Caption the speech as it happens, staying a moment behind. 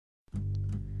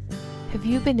Have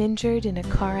you been injured in a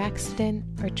car accident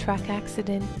or truck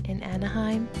accident in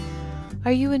Anaheim?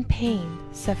 Are you in pain,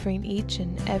 suffering each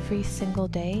and every single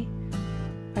day?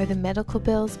 Are the medical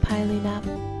bills piling up?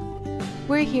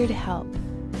 We're here to help,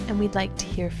 and we'd like to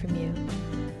hear from you.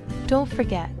 Don't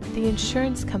forget, the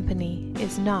insurance company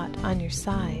is not on your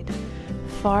side.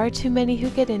 Far too many who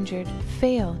get injured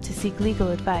fail to seek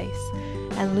legal advice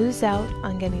and lose out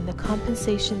on getting the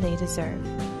compensation they deserve.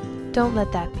 Don't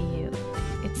let that be you.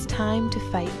 It's time to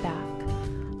fight back.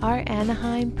 Our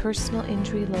Anaheim personal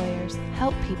injury lawyers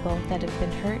help people that have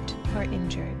been hurt or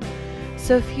injured.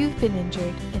 So if you've been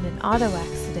injured in an auto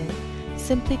accident,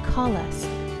 simply call us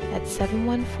at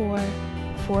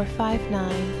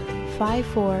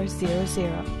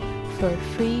 714-459-5400 for a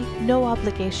free,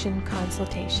 no-obligation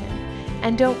consultation.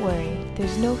 And don't worry,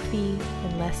 there's no fee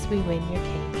unless we win your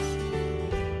case.